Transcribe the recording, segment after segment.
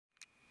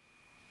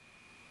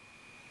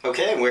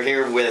Okay, we're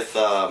here with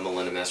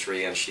Melinda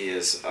Mestre, and she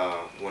is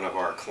one of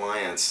our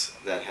clients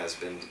that has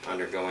been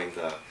undergoing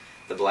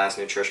the BLAST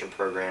nutrition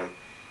program.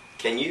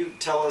 Can you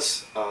tell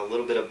us a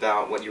little bit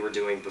about what you were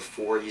doing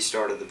before you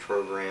started the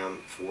program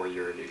for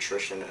your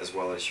nutrition as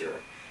well as your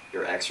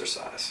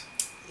exercise?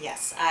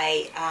 Yes,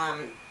 I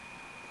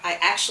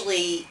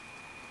actually,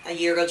 a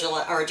year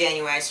ago,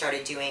 January, I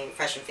started doing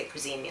fresh and fit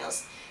cuisine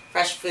meals.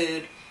 Fresh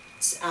food,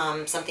 it's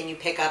something you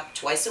pick up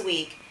twice a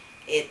week.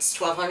 It's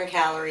 1,200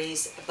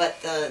 calories,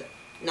 but the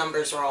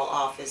numbers are all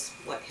off, is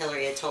what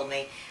Hillary had told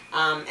me.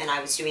 And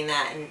I was doing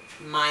that, and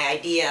my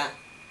idea,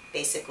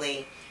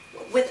 basically,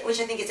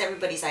 which I think is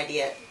everybody's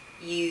idea,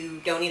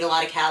 you don't eat a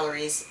lot of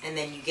calories, and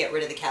then you get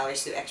rid of the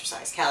calories through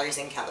exercise. Calories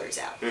in, calories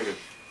out. Mm-hmm.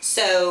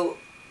 So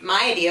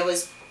my idea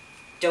was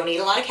don't eat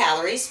a lot of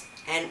calories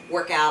and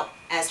work out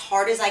as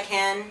hard as I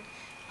can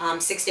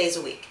 6 days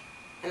a week.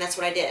 And that's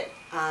what I did.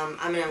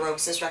 I'm an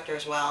aerobics instructor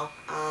as well.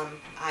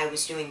 I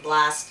was doing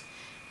BLAST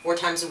 4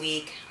 times a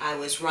week. I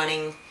was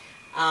running,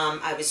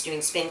 I was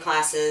doing spin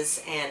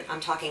classes, and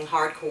I'm talking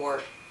hardcore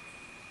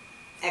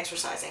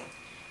exercising.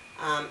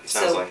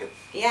 Sounds like it.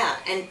 Yeah,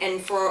 and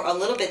for a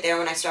little bit there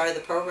when I started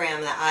the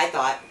program, that I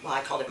thought, well,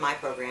 I called it my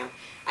program,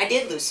 I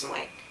did lose some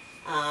weight.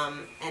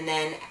 And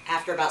then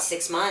after about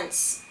 6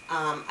 months,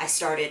 I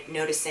started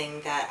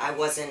noticing that I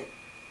wasn't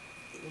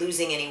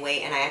losing any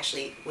weight, and I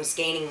actually was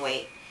gaining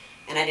weight,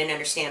 and I didn't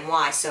understand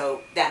why,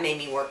 so that made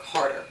me work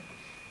harder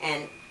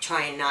and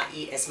try and not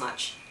eat as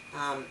much.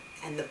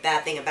 And the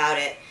bad thing about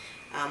it,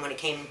 when it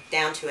came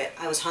down to it,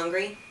 I was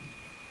hungry,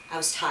 I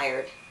was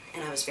tired,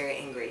 and I was very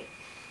angry.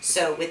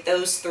 So with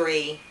those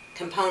 3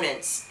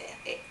 components,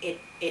 it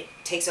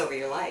takes over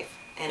your life.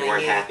 And you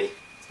weren't happy?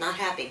 Not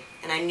happy,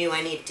 and I knew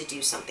I needed to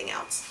do something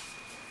else.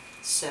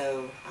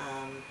 So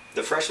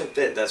the fresh and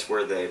fit, that's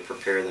where they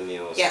prepare the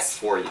meals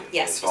for you.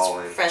 Yes, it's all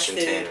in fresh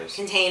containers.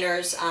 Food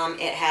containers.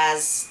 It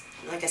has,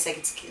 like I said,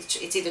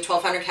 it's either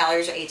 1,200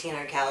 calories or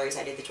 1,800 calories.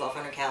 I did the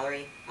 1,200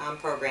 calorie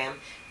program,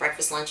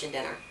 breakfast, lunch, and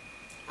dinner,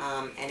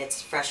 and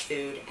it's fresh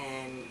food,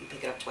 and you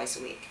pick it up twice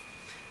a week.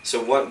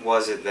 So what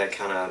was it that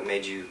kind of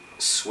made you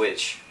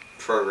switch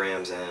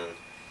programs and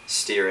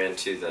steer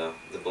into the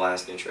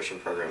BLAST nutrition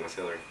program with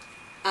Hillary?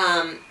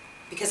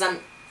 Because I'm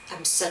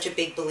such a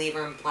big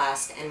believer in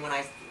BLAST, and when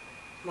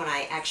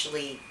I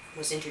actually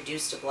was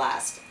introduced to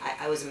BLAST,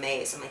 I was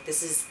amazed. I'm like,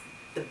 this is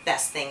the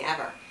best thing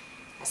ever.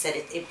 I said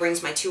it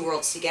brings my 2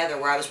 worlds together,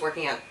 where I was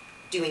working out,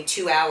 doing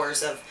 2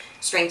 hours of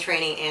strength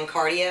training and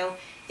cardio.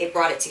 It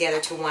brought it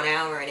together to 1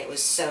 hour, and it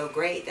was so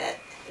great that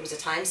it was a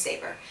time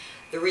saver.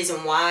 The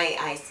reason why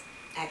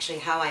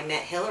how I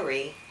met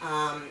Hillary,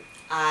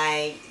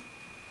 I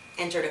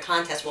entered a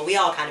contest. Well, we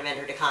all kind of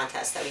entered a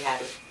contest that we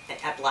had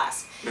at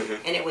BLAST.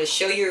 Mm-hmm. And it was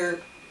show your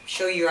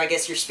I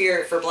guess your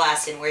spirit for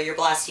BLAST and wear your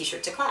BLAST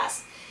t-shirt to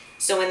class.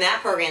 So when that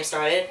program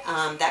started,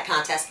 that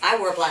contest, I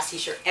wore a BLAST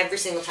t-shirt every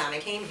single time I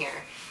came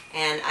here,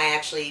 and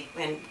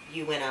and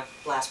you win a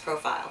BLAST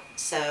profile.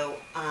 So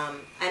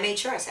I made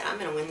sure, I said, I'm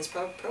going to win this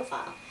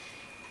profile,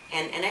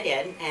 and I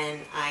did.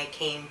 And I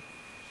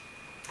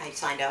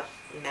signed up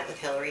and met with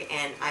Hillary,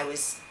 and I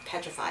was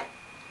petrified.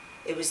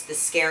 It was the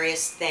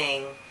scariest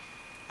thing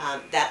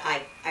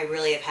that I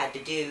really have had to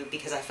do,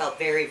 because I felt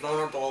very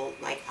vulnerable.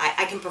 Like,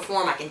 I can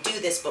perform, I can do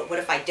this, but what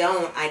if I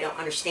don't? I don't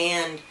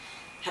understand.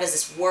 How does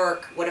this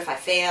work? What if I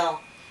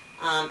fail?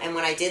 And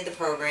when I did the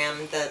program,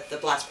 the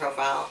BLAST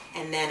profile,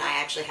 and then I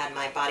actually had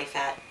my body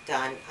fat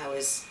done, I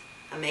was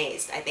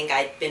amazed. I think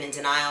I'd been in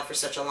denial for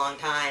such a long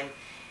time,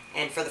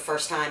 and for the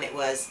first time it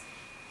was,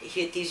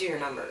 these are your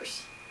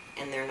numbers,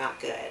 and they're not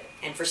good.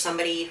 And for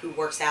somebody who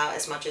works out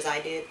as much as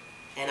I did,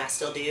 and I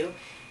still do,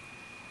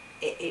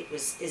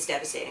 is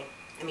devastating.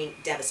 I mean,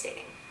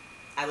 devastating.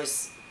 I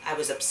was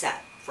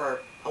upset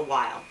for a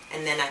while,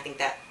 and then I think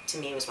that to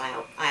me was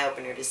my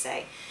eye-opener to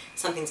say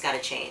something's got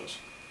to change,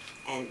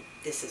 and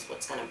this is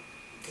what's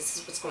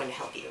going to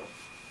help you.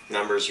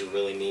 Numbers you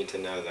really need to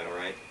know, though,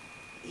 right?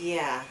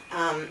 Yeah,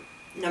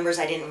 numbers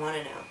I didn't want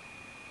to know.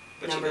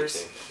 But numbers,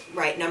 you need to.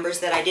 Right? Numbers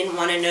that I didn't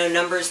want to know.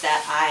 Numbers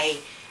that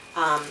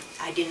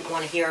I didn't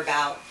want to hear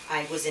about.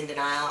 I was in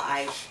denial.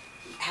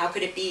 How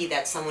could it be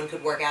that someone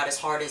could work out as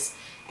hard as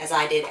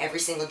I did every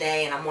single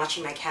day, and I'm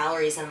watching my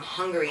calories, and I'm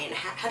hungry, and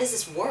how does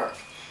this work?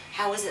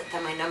 How is it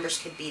that my numbers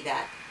could be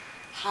that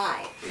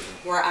high?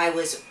 Mm-hmm. Where I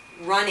was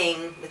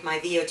running with my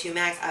VO2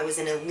 max, I was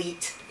in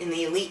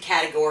the elite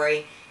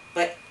category,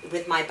 but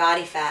with my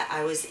body fat,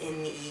 I was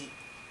in the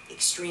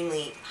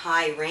extremely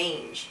high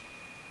range.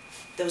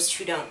 Those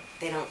two don't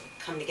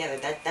come together.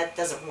 That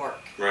doesn't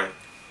work. Right.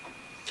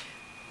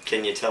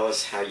 Can you tell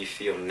us how you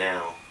feel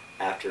now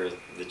after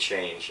the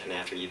change, and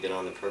after you've been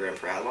on the program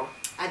for how long?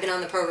 I've been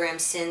on the program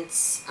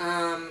since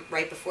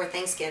right before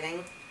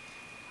Thanksgiving.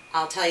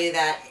 I'll tell you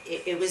that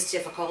it was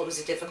difficult. It was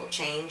a difficult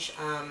change.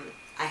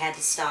 I had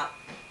to stop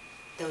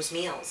those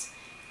meals,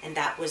 and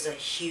that was a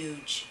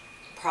huge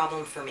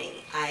problem for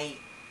me. I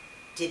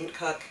didn't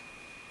cook.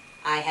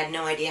 I had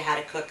no idea how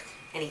to cook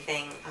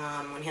anything.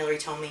 When Hillary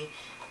told me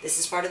this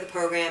is part of the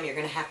program, you're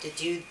going to have to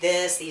do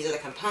this, these are the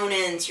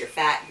components, your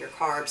fat, your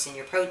carbs, and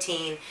your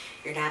protein,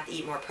 you're going to have to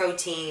eat more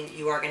protein,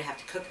 you are going to have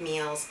to cook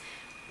meals.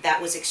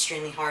 That was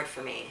extremely hard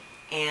for me,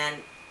 and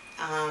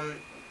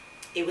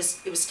it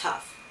was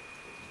tough,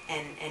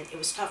 and it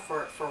was tough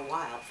for a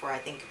while, for I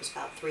think it was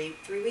about three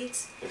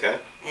weeks. Okay.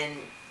 And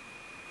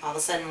all of a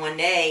sudden one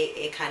day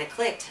it kind of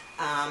clicked.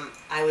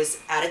 I was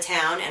out of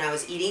town and I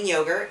was eating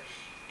yogurt,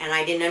 and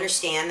I didn't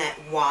understand that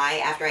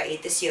why, after I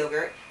ate this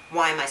yogurt,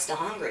 why am I still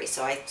hungry?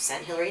 So I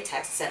sent Hillary a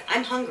text and said,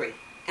 I'm hungry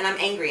and I'm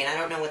angry and I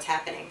don't know what's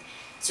happening.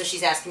 So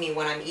she's asking me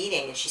what I'm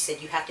eating, and she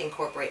said, you have to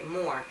incorporate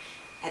more.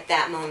 At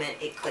that moment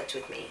it clicked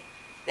with me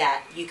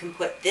that you can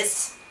put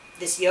this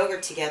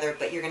yogurt together,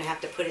 but you're going to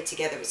have to put it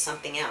together with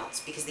something else,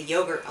 because the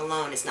yogurt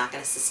alone is not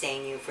going to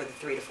sustain you for the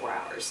 3 to 4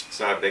 hours. It's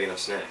not a big enough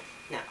snack.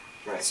 No.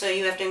 Right. So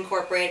you have to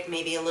incorporate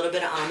maybe a little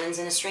bit of almonds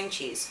and a string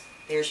cheese.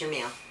 There's your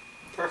meal.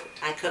 Perfect.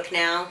 I cook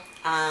now,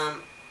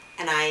 and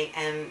I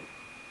am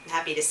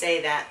happy to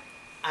say that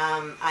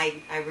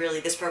I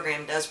really, this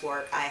program does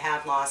work. I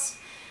have lost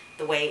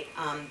the weight.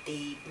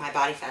 My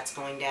body fat's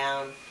going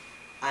down.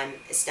 I'm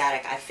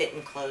ecstatic. I fit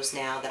in clothes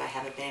now that I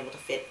haven't been able to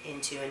fit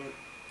into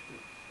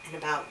in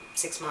about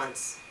 6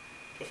 months,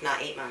 if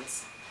not 8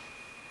 months.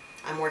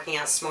 I'm working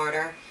out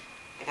smarter.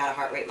 I got a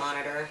heart rate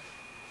monitor.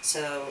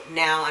 So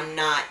now I'm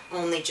not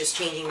only just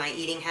changing my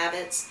eating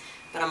habits,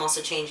 but I'm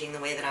also changing the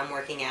way that I'm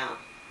working out,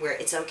 where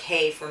it's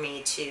okay for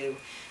me to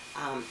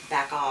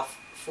back off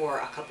for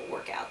a couple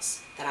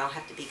workouts, that I don't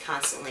have to be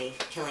constantly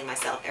killing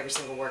myself every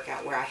single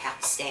workout where I have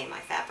to stay in my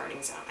fat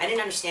burning zone. I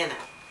didn't understand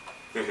that.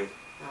 Mm-hmm.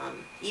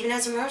 Even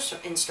as a row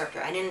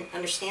instructor, I didn't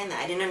understand that.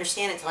 I didn't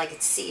understand it until I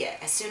could see it.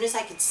 As soon as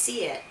I could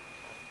see it,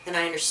 then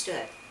I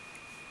understood.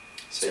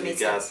 So you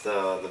got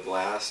the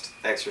BLAST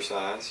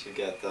exercise, you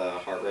got the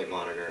heart rate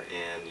monitor,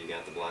 and you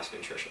got the BLAST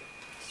nutrition.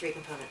 3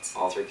 components.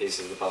 All 3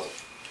 pieces of the puzzle.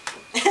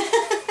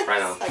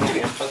 Right on.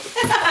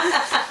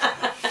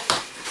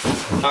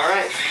 All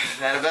right,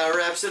 that about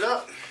wraps it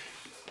up.